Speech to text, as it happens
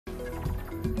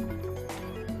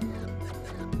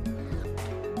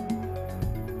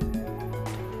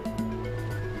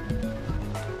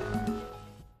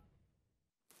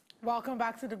Welcome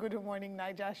back to the Good Morning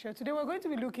Niger show. Today we're going to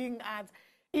be looking at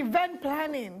event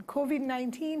planning.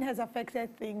 COVID-19 has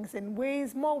affected things in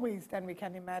more ways than we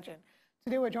can imagine.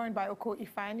 Today we're joined by Okoh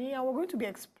Ifeanyi, and we're going to be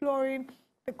exploring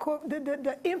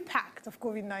the impact of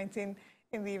COVID-19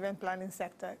 in the event planning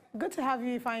sector. Good to have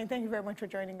you, Ifeanyi. Thank you very much for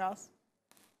joining us.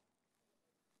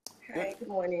 Hi, good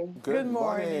morning. Good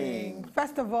morning.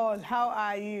 First of all, how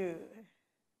are you?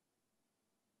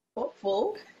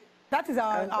 Hopeful. That is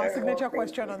our signature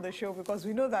question on the show, because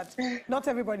we know that not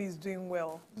everybody is doing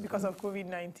well because of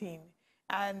COVID-19.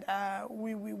 And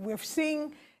we've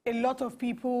seen a lot of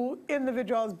people,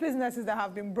 individuals, businesses that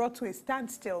have been brought to a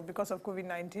standstill because of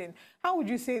COVID-19. How would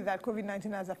you say that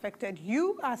COVID-19 has affected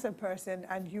you as a person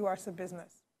and you as a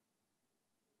business?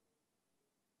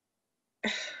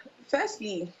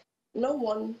 Firstly, no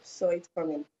one saw it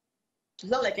coming. It's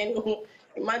not like anyone,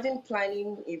 imagine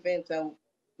planning events and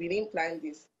we didn't plan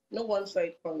this. No one saw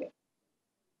it coming.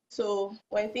 So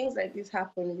when things like this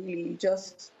happen, really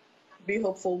just be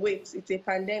hopeful. Wait, it's a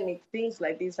pandemic. Things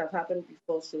like this have happened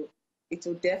before, so it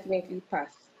will definitely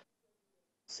pass.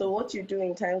 So what you do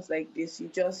in times like this, you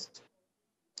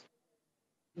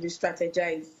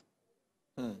strategize.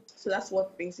 So that's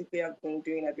what basically I've been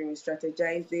doing. I've been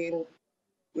strategizing,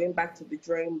 going back to the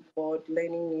drawing board,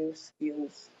 learning new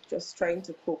skills, just trying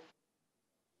to cope.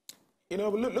 You know,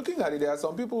 looking at it, there are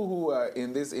some people who are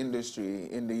in this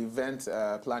industry, in the event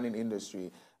planning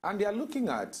industry, and they are looking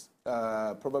at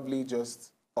probably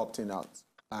just opting out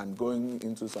and going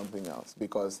into something else,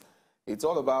 because it's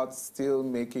all about still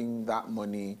making that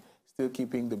money, still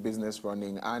keeping the business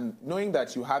running, and knowing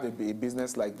that you have a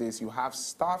business like this, you have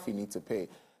staff you need to pay,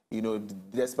 you know,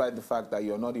 despite the fact that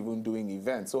you're not even doing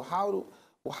events. So how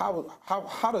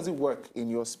does it work in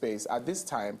your space at this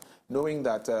time, knowing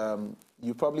that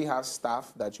you probably have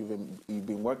staff that you've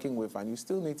been working with and you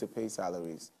still need to pay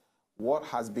salaries? What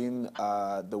has been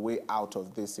the way out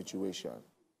of this situation?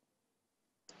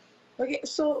 Okay,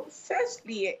 so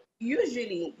firstly,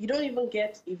 usually you don't even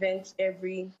get events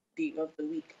every day of the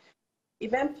week.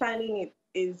 Event planning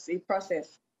is a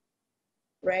process,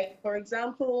 right? For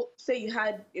example, say you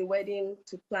had a wedding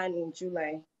to plan in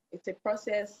July. It's a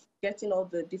process, getting all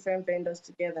the different vendors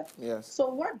together. Yes.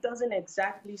 So work doesn't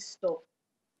exactly stop.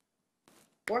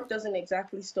 Work doesn't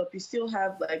exactly stop. You still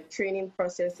have like training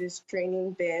processes,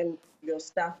 training them, your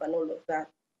staff and all of that.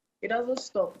 It doesn't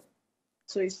stop.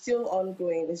 So it's still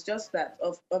ongoing. It's just that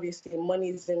obviously money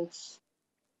isn't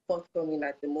forthcoming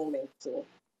at the moment. So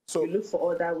you look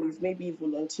for other ways, maybe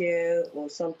volunteer or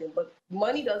something. But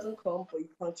money doesn't come, but you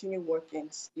continue working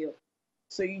still.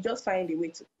 So you just find a way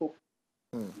to cope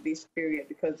this period,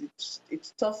 because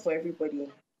it's tough for everybody.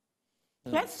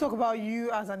 Let's talk about you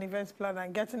as an events planner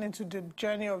and getting into the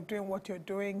journey of doing what you're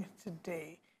doing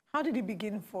today. How did it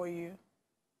begin for you?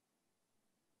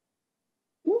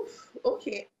 Oof,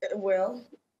 okay. Well,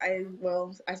 I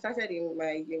started in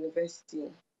my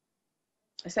university.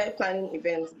 I started planning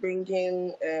events,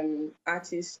 bringing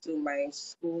artists to my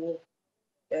school,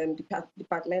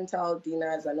 departmental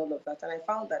dinners and all of that. And I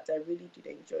found that I really did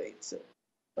enjoy it. So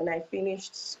when I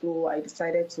finished school, I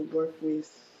decided to work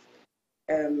with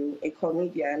a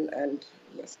comedian, and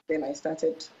yes, then I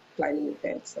started planning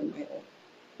events on my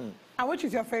own. And which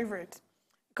is your favorite?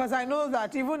 Because I know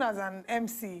that even as an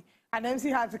MC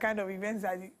has the kind of events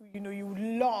that you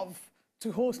love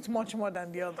to host much more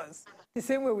than the others. The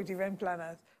same way with event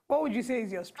planners. What would you say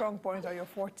is your strong point or your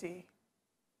forte?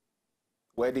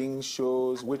 Wedding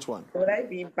shows, which one? Would I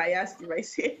be biased if I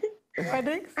say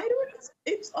Weddings? I don't.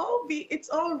 It's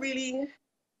all really.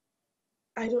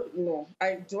 I don't know.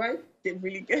 Do I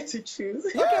really get to choose?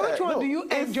 Yeah, okay, which one do you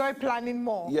enjoy planning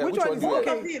more? Yeah, which one is all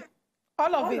okay? Of it.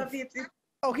 All of Of it.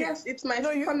 Okay. Yes, it's my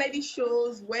comedy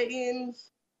shows,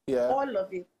 weddings, all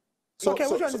of it. So,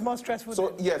 which one is more stressful?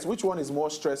 So, yes, which one is more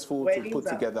stressful to put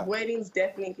together? Weddings,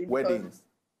 definitely. Weddings.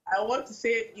 I want to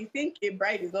say, you think a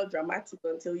bride is not dramatic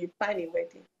until you plan a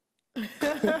wedding.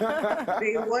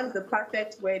 They want the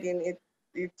perfect wedding.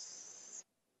 It's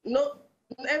no.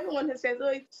 Everyone has said, "Oh,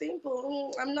 it's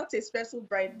simple. I'm not a stressful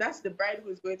bride." That's the bride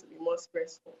who is going to be more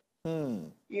stressful.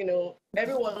 You know,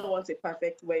 everyone wants a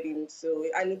perfect wedding. So,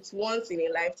 and it's once in a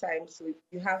lifetime. So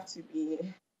you have to be.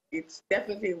 It's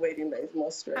definitely a wedding that is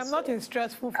more stressful. I'm not a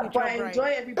stressful future bride. bride. I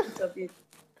enjoy every bit of it.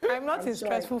 I'm not a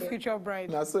stressful future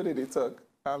bride. Now, so did they talk.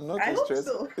 I'm not I hope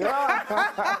stressful.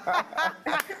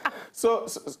 so.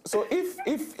 So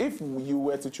if you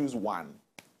were to choose one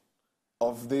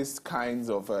of these kinds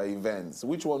of events,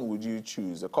 which one would you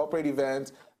choose? A corporate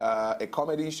event, a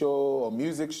comedy show, a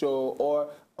music show, or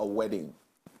a wedding?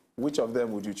 Which of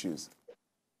them would you choose?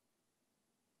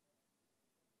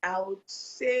 I would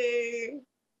say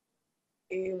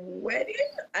a wedding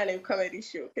and a comedy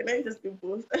show. Can I just do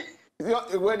both?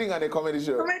 A wedding and a comedy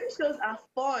show. Comedy shows are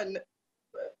fun.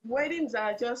 Weddings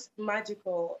are just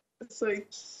magical. So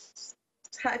it's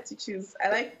hard to choose. I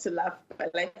like to laugh. I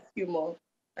like humor.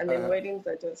 And then weddings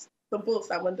are just, so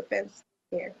both. I'm on the fence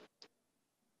here.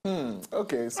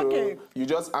 Okay, so you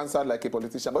just answered like a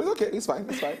politician, but it's okay. It's fine.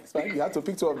 It's fine. It's fine. You have to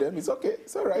pick two of them. It's okay.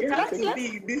 It's all right. You have to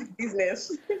be in this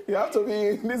business. You have to be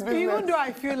in this business. Even though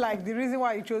I feel like the reason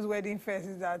why you chose wedding first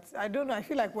is that, I don't know, I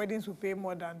feel like weddings will pay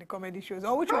more than the comedy shows.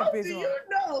 Or which one pays more? How do you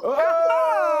know?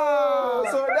 Oh,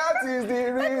 so that is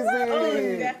the reason.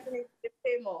 Oh, definitely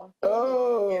pay more.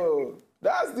 Oh.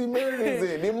 That's the main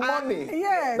reason, the money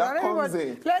that comes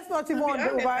in. Let's not even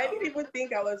I didn't even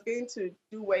think I was going to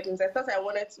do weddings. I thought I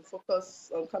wanted to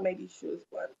focus on comedy shows,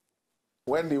 but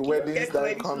when the weddings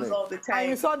start coming, all the time. And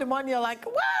you saw the money, you're like,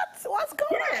 what? What's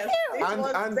going on here? It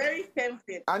was very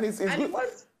tempting. And it's good. It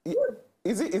was good.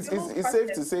 It's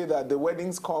safe to say that the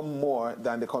weddings come more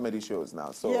than the comedy shows now.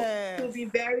 So to be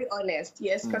very honest,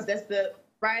 yes, because there's the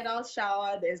bridal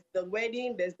shower, there's the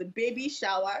wedding, there's the baby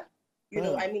shower. You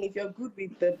know, I mean, if you're good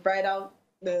with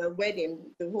the wedding,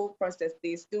 the whole process,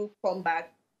 they still come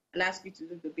back and ask you to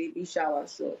do the baby shower.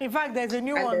 So, in fact, there's a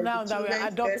new one now that we're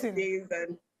adopting.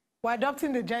 We're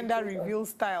adopting the gender reveal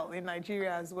style in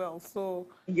Nigeria as well. So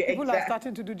people are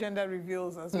starting to do gender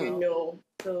reveals as well. You know,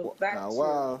 so that's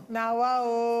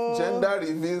wow. Gender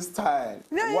reveal style.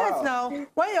 Yes, now,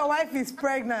 when your wife is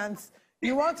pregnant,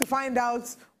 you want to find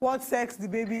out what sex the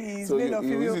baby is, so male or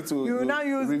female. You will now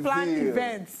use planned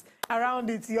events around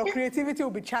it. Your creativity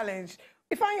will be challenged.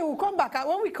 Ifeanyi will come back.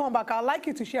 When we come back, I'd like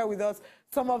you to share with us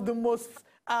some of the most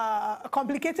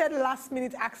complicated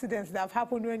last-minute accidents that have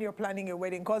happened when you're planning a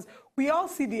wedding. Because we all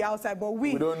see the outside, but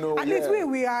we don't know. At least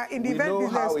we are in the event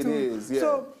business too. Yeah.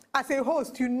 So as a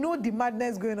host, you know the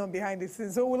madness going on behind the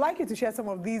scenes. So we'd like you to share some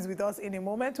of these with us in a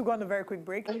moment. We'll go on a very quick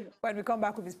break. When we come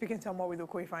back, we'll be speaking some more with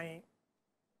Okoh Ifeanyi.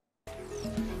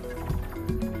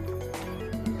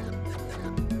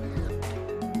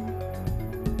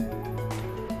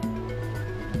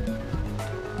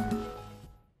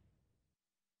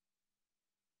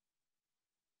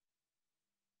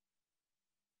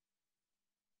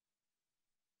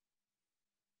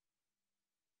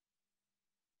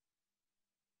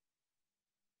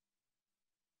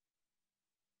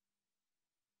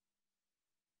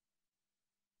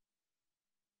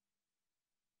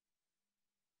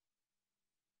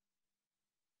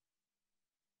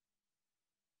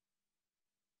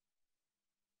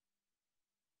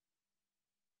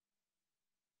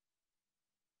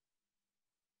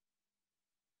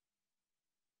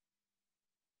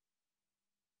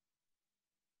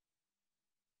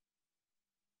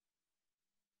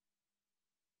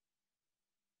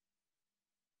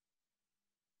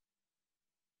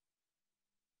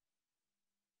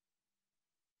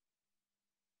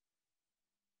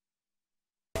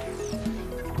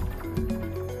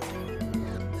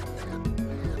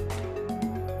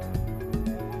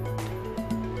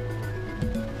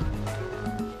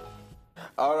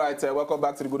 All right, welcome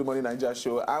back to the Good Morning Nigeria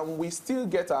show. And we still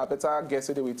get our better guest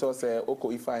today with us,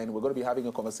 Okoh Ifeanyi. We're going to be having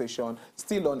a conversation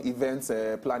still on events,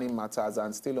 planning matters,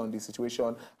 and still on the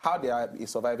situation, how they are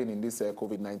surviving in this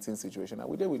COVID-19 situation. And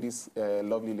we're there with this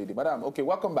lovely lady. Madam, okay,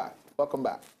 welcome back. Welcome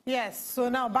back. Yes, so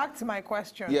now back to my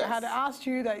question. Yes. I had asked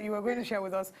you that you were going to share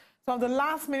with us some of the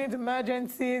last-minute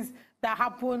emergencies that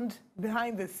happened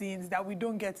behind the scenes that we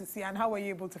don't get to see, and how were you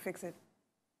able to fix it?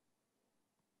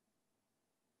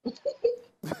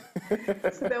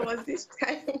 So there was this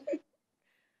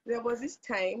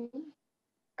time.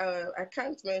 I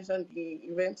can't mention the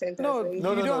event center. No, you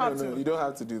don't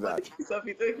have to do that.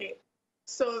 Okay.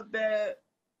 So the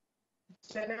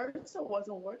generator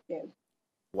wasn't working.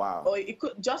 Wow. Or it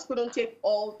couldn't take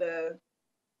all the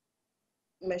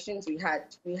machines we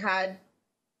had. We had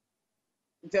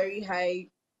very high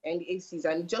end ACs,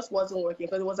 and it just wasn't working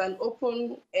because it was an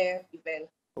open air event.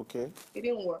 Okay. It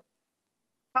didn't work.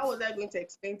 How was I going to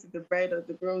explain to the bride or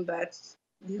the groom that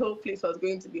the whole place was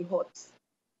going to be hot?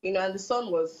 You know, and the sun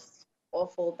was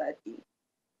awful that day.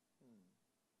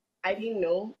 I didn't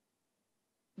know.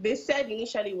 They said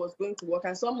initially it was going to work,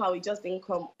 and somehow it just didn't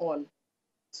come on.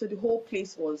 So the whole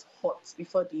place was hot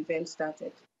before the event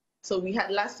started. So we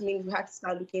had last minute, we had to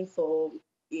start looking for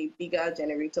a bigger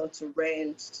generator to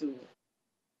rent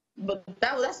But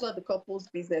that's not the couple's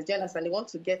business. Do you understand? They want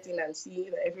to get in and see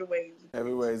that everywhere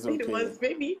is okay.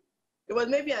 It was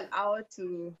maybe an hour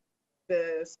to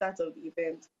the start of the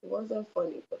event. It wasn't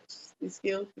funny, but we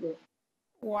scaled through.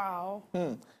 Wow.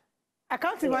 I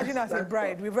can't imagine as a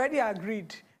bride. We've already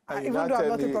agreed, even though I'm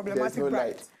not a problematic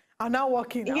bride. are now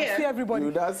working. Yeah. I see everybody.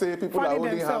 You not say people are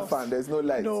only have fun. There's no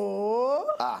light. No.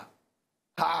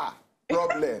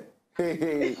 Problem.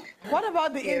 Hey. What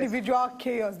about the individual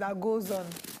chaos that goes on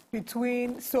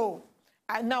between? So,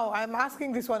 now I'm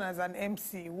asking this one as an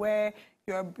MC, where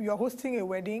you're hosting a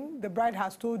wedding. The bride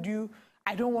has told you,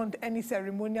 I don't want any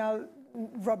ceremonial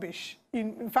rubbish.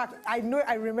 In fact, I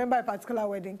remember a particular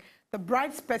wedding. The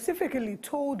bride specifically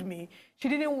told me she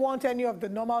didn't want any of the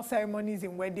normal ceremonies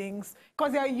in weddings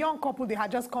because they're a young couple. They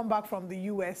had just come back from the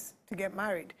US to get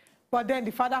married. But then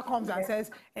the father comes and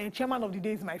says, chairman of the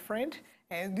day is my friend,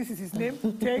 and this is his name,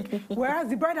 take. Whereas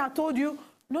the bride had told you,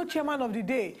 no chairman of the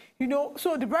day. You know,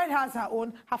 so the bride has her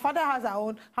own, her father has her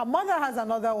own, her mother has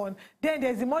another one. Then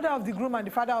there's the mother of the groom and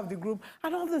the father of the groom,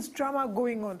 and all this drama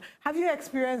going on. Have you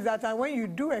experienced that? And when you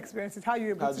do experience it, how are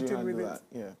you able to deal with it?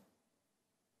 Yeah.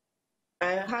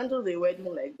 I handle the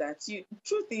wedding like that.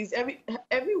 Truth is,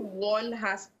 everyone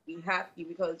has to be happy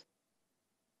because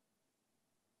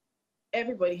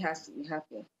everybody has to be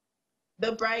happy.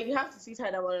 The bride, you have to sit her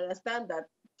and understand that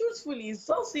truthfully, it's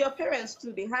also your parents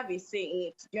too. They have a say in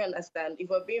it. Do you understand? If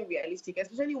we're being realistic,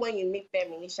 especially when you meet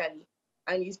them initially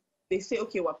and they say,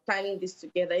 okay, we're planning this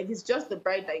together. If it's just the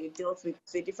bride that you dealt with,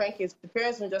 it's a different case. The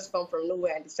parents will just come from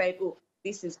nowhere and decide, oh,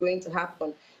 this is going to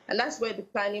happen. And that's where the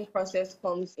planning process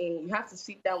comes in. You have to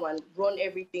sit down and run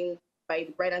everything by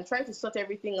the bride and try to sort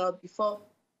everything out before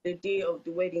the day of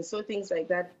the wedding, so things like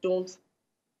that don't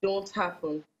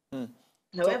happen.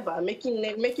 However,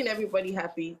 making everybody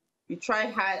happy, you try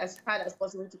hard as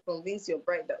possible to convince your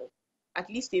bride that at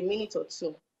least a minute or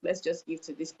two, let's just give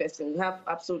to this person. You have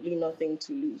absolutely nothing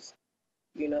to lose.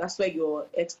 You know, that's where your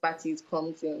expertise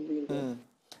comes in, really.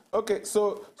 Okay,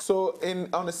 so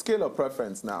on a scale of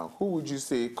preference now, who would you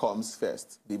say comes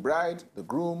first? The bride, the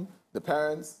groom, the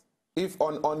parents? If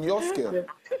on your scale,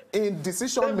 in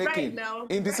decision making,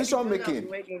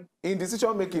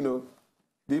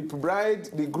 the bride,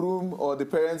 the groom, or the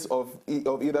parents of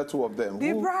either two of them,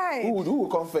 the bride. Who will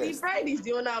come first? The bride is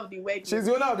the owner of the wedding. She's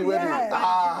the owner of the wedding.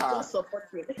 Just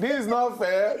support me. This is not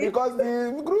fair because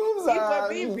the grooms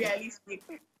are. If we're being realistic.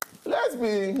 Let's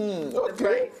be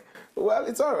okay. Well,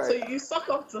 it's all right. So you suck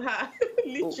up to her,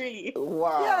 literally.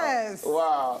 Wow. Yes.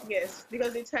 Wow. Yes,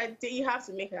 because you have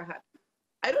to make her happy.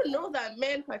 I don't know that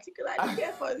men particularly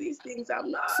care for these things.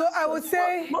 I'm not. So I would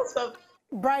say most of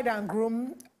bride and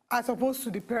groom as opposed to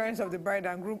the parents of the bride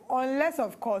and groom, unless,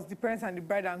 of course, the parents and the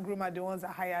bride and groom are the ones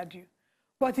that hired you.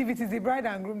 But if it is the bride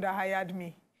and groom that hired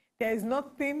me, there is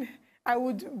nothing. I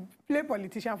would play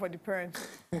politician for the parents,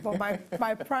 but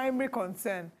my primary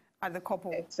concern are the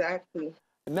couple. Exactly.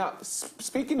 Now,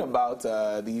 speaking about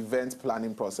the event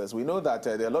planning process, we know that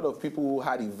there are a lot of people who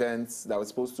had events that were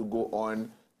supposed to go on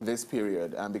this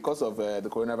period, and because of the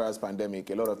coronavirus pandemic,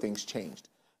 a lot of things changed.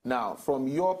 Now, from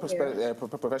your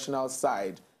professional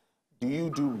side, do you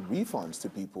do refunds to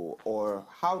people, or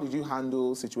how did you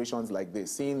handle situations like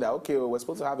this? Seeing that, okay, we're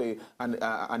supposed to have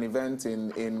an event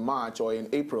in March or in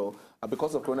April,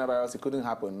 because of coronavirus, it couldn't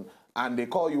happen, and they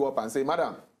call you up and say,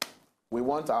 madam, we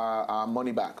want our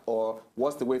money back, or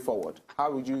what's the way forward?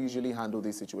 How would you usually handle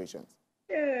these situations?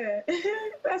 Yeah,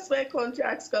 that's where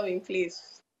contracts come in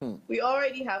place. We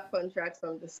already have contracts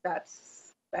from the start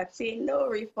that say no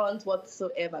refunds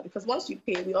whatsoever, because once you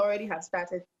pay, we already have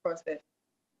started the process.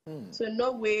 So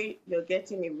no way you're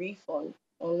getting a refund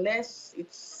unless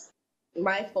it's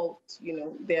my fault. You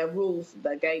know, there are rules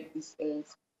that guide these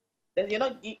things. I'm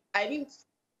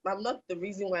not the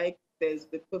reason why there's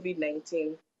the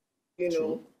COVID-19. You know,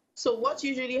 True. So what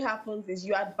usually happens is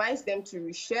you advise them to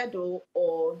reschedule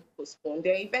or postpone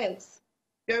their events.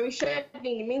 You're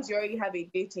rescheduling, it means you already have a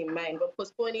date in mind, but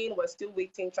postponing, we're still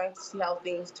waiting, trying to see how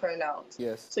things turn out.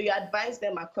 Yes. So you advise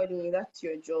them accordingly. That's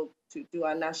your job to do,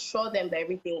 and assure them that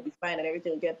everything will be fine and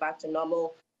everything will get back to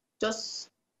normal. Just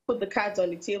put the cards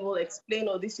on the table, explain,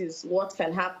 oh, this is what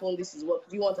can happen, this is what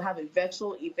you want to have a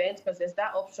virtual event, because there's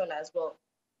that option as well,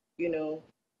 you know.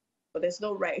 But there's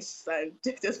no rice, and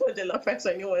there's no jollof rice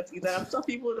on your either. I'm sure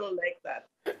people don't like that.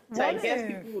 So I guess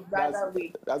people would rather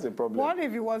wait. That's a problem. What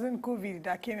if it wasn't COVID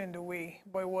that came in the way,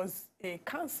 but it was a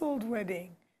cancelled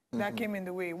wedding that came in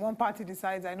the way? One party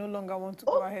decides, I no longer want to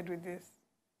go ahead with this.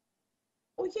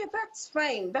 Oh yeah, that's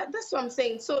fine. That's what I'm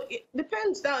saying. So it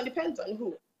depends on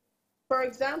who. For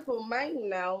example, mine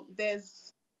now,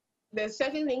 there's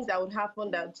certain things that would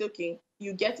happen that's okay.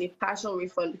 You get a partial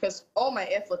refund because all my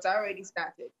efforts are already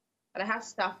started. And I have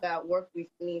staff that work with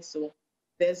me, so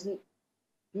there's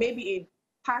maybe a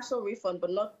partial refund,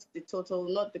 but not the total,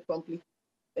 not the complete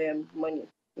money.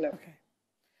 No.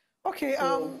 Okay.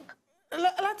 So,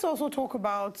 let's also talk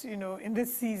about, you know, in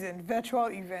this season,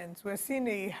 virtual events. We're seeing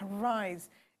a rise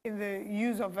in the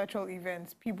use of virtual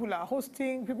events? People are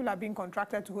hosting, people are being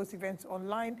contracted to host events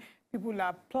online, people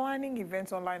are planning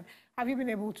events online. Have you been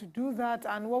able to do that?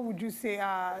 And what would you say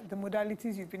are the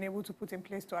modalities you've been able to put in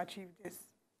place to achieve this?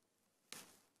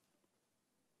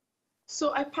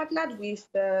 So I partnered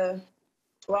with the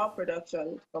Wow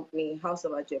production company, House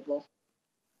of Ajebo.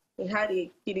 He had a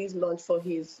kiddies launch for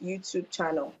his YouTube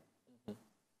channel,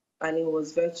 and it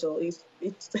was virtual. It's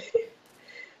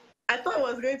I thought it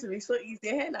was going to be so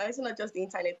easy. And now it's not just the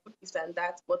internet, this and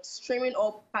that, but streaming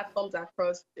all platforms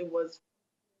across, it was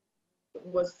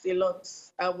a lot.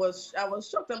 I was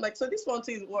shocked. I'm like, so this one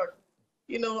too is work.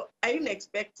 I didn't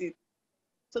expect it.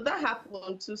 So that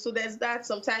happened too. So there's that.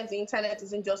 Sometimes the internet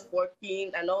isn't just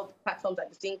working and all the platforms at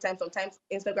the same time. Sometimes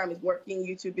Instagram is working,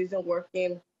 YouTube isn't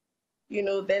working.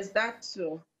 There's that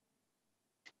too.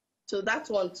 So that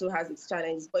one too has its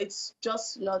challenges, but it's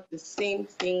just not the same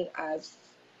thing as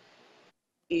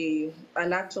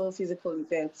an actual physical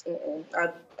event.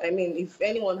 I mean, if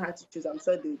anyone had to choose, I'm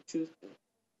sure they would choose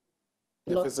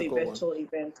not the virtual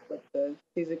event, but the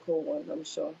physical one, I'm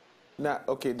sure. Now,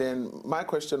 okay, then my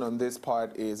question on this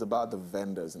part is about the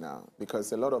vendors now,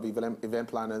 because a lot of event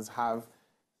planners have,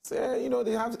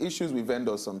 they have issues with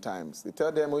vendors sometimes. They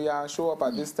tell them, oh yeah, show up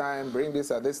at this time, bring this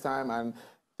at this time, and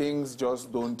things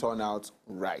just don't turn out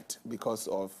right because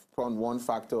of one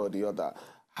factor or the other.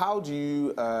 How do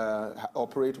you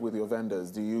operate with your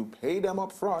vendors? Do you pay them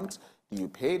up front? Do you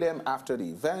pay them after the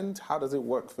event? How does it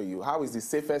work for you? How is the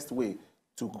safest way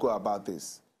to go about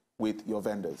this with your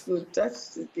vendors? Good.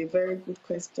 That's a very good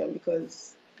question,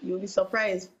 because you'll be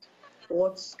surprised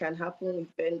what can happen with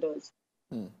vendors.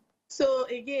 So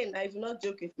again, I do not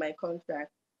joke with my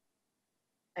contract.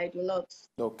 I do not.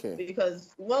 Okay.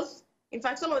 Because in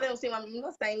fact, some of them will say, I'm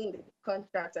not signing the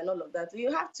contract and all of that.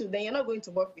 You have to, then you're not going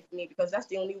to work with me, because that's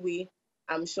the only way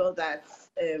I'm sure that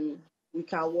we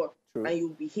can work. True. And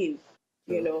you behave.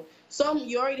 True.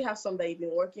 You already have some that you've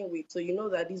been working with, so you know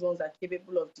that these ones are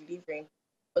capable of delivering.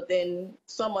 But then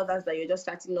some others that you're just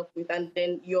starting up with, and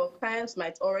then your clients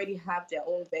might already have their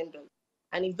own vendors.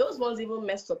 And if those ones even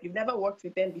mess up, you've never worked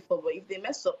with them before, but if they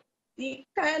mess up, the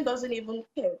client doesn't even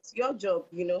care. It's your job,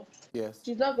 Yes.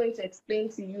 She's not going to explain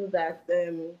to you that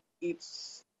you're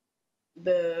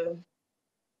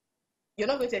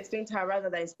not going to explain to her rather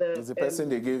that it's the person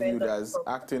they gave you that's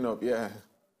acting up, yeah.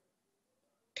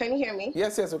 Can you hear me?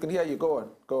 Yes, we can hear you. Go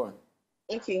on.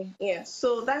 Okay, yeah.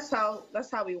 So that's how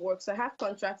it works. I have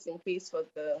contracts in place for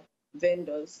the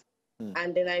vendors,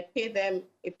 and then I pay them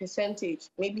a percentage,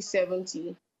 maybe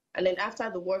 70, and then after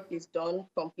the work is done,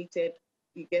 completed,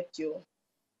 you get your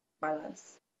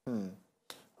balance.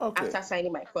 Okay. After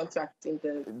signing my contract in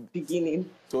the beginning.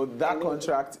 So that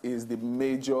contract is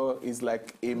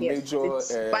like a major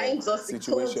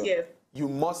situation. Yes. You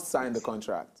must sign the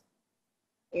contract.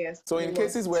 Yes. So in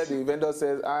cases where the vendor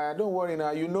says, don't worry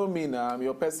now, you know me now, I'm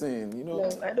your person, No,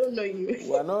 I don't know you.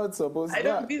 We're not supposed to. I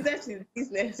don't business is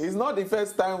business. It's not the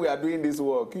first time we are doing this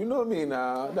work. You know me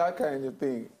now, that kind of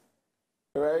thing.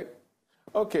 Right?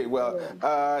 Okay, well,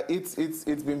 it's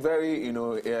been very,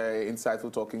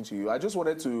 insightful talking to you. I just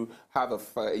wanted to have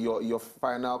your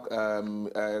final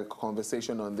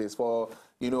conversation on this for,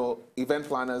 event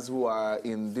planners who are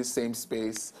in this same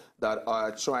space that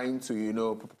are trying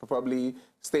to, probably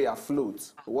stay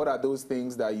afloat. What are those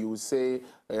things that you would say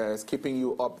is keeping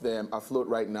you afloat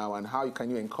right now, and how can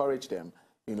you encourage them,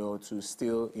 to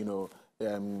still, be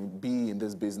in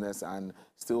this business and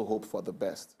still hope for the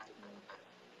best?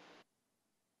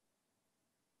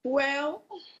 Well,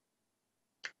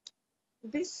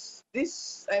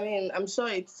 I mean, I'm sure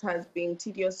it has been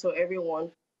tedious for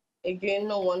everyone. Again,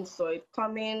 no one saw it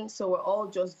coming, so we're all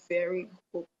just very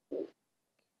hopeful.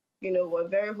 We're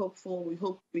very hopeful. We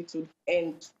hope it would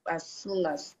end as soon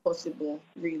as possible,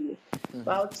 really.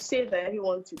 But I would say that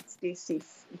everyone should stay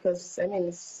safe, because, I mean,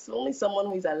 it's only someone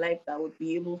who is alive that would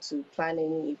be able to plan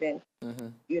any event,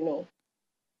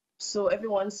 So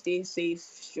everyone stay safe,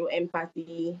 show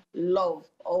empathy, love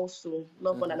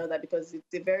one another, because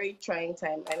it's a very trying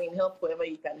time. I mean, help whoever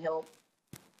you can help,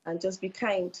 and just be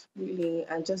kind, really,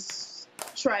 and just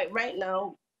try. Right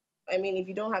now, I mean, if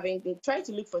you don't have anything, try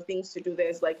to look for things to do.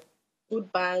 There's like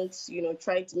food banks,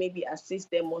 try to maybe assist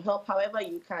them or help however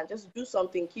you can. Just do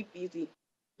something, keep busy.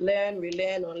 Learn,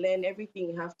 relearn, unlearn, everything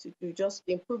you have to do. Just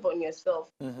improve on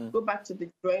yourself. Go back to the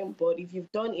drawing board. If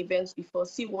you've done events before,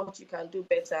 see what you can do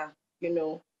better.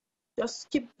 Just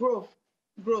keep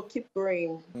keep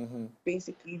growing.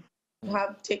 Basically,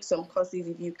 take some courses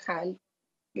if you can.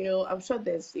 I'm sure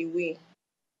there's a way,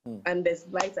 and there's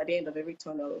light at the end of every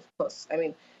tunnel. Of course, I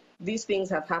mean, these things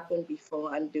have happened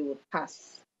before, and they will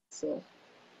pass. So,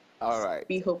 all right,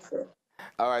 be hopeful.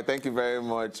 All right, thank you very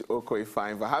much, Okoh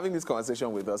Ifeanyi, for having this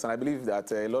conversation with us. And I believe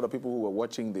that a lot of people who are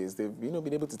watching this, they've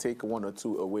been able to take one or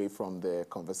two away from the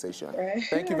conversation. Right.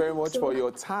 Thank you very much for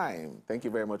your time. Thank you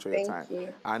very much for your time. Thank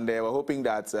you. And we're hoping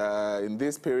that in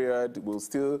this period, we'll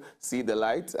still see the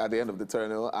light at the end of the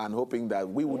tunnel, and hoping that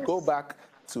we would go back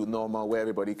to normal, where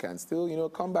everybody can still,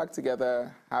 come back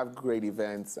together, have great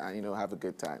events, and, have a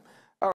good time.